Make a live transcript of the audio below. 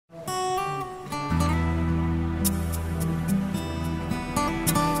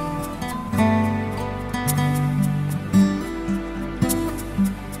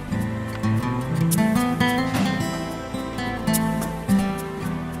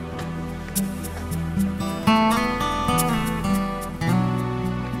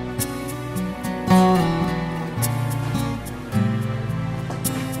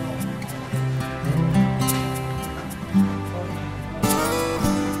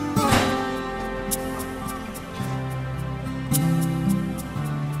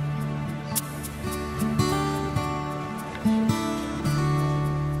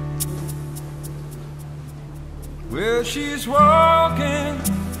she's walking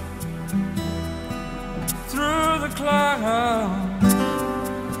through the clouds,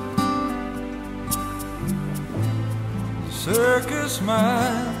 circus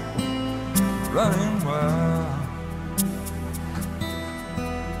mind running wild.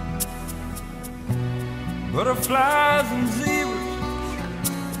 Butterflies and zebras,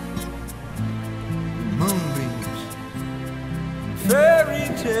 moonbeams, fairy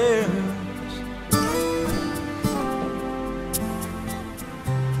tales,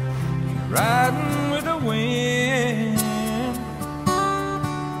 riding with the wind.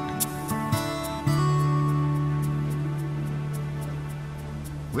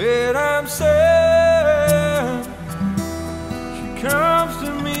 When I'm sad, she comes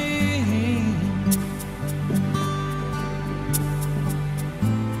to me.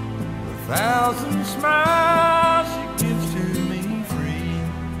 A thousand smiles she gives to me free.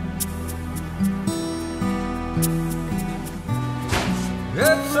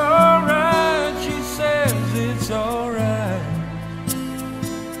 It's alright, she says, it's alright.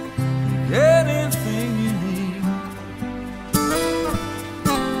 Anything you need.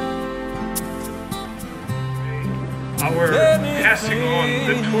 We're passing on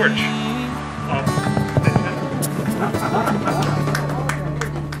the torch of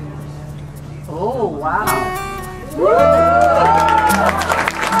oh, wow.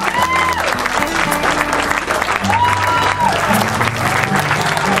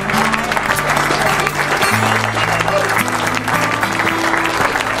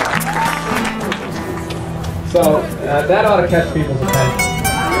 So that ought to catch people's attention.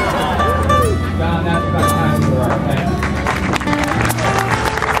 John, that's about time for our attention.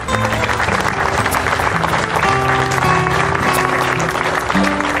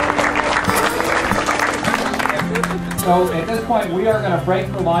 So at this point, we are going to break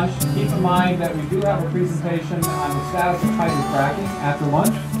for lunch. Keep in mind that we do have a presentation on the status of hydro fracking after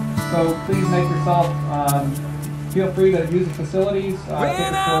lunch. So please make yourself, feel free to use the facilities, take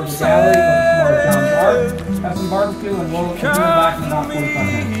a tour of the gallery, go to some more of John's art, have some barbecue, and we'll be back in about 45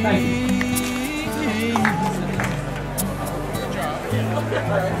 minutes. Thank you.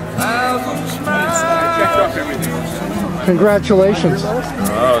 Congratulations.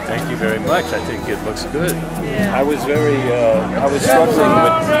 Oh, thank you very much. I think it looks good. I was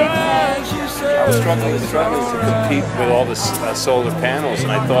struggling to compete with all the solar panels,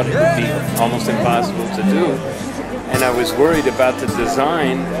 and I thought it would be almost impossible to do. And I was worried about the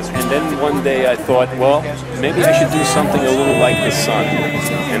design, and then one day I thought, well, maybe I should do something a little like the sun.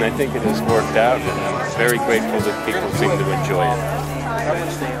 And I think it has worked out, and I'm very grateful that people seem to enjoy it.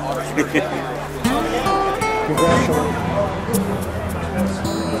 Congratulations.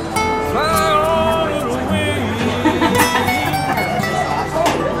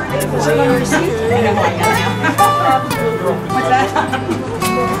 So you received? What's that?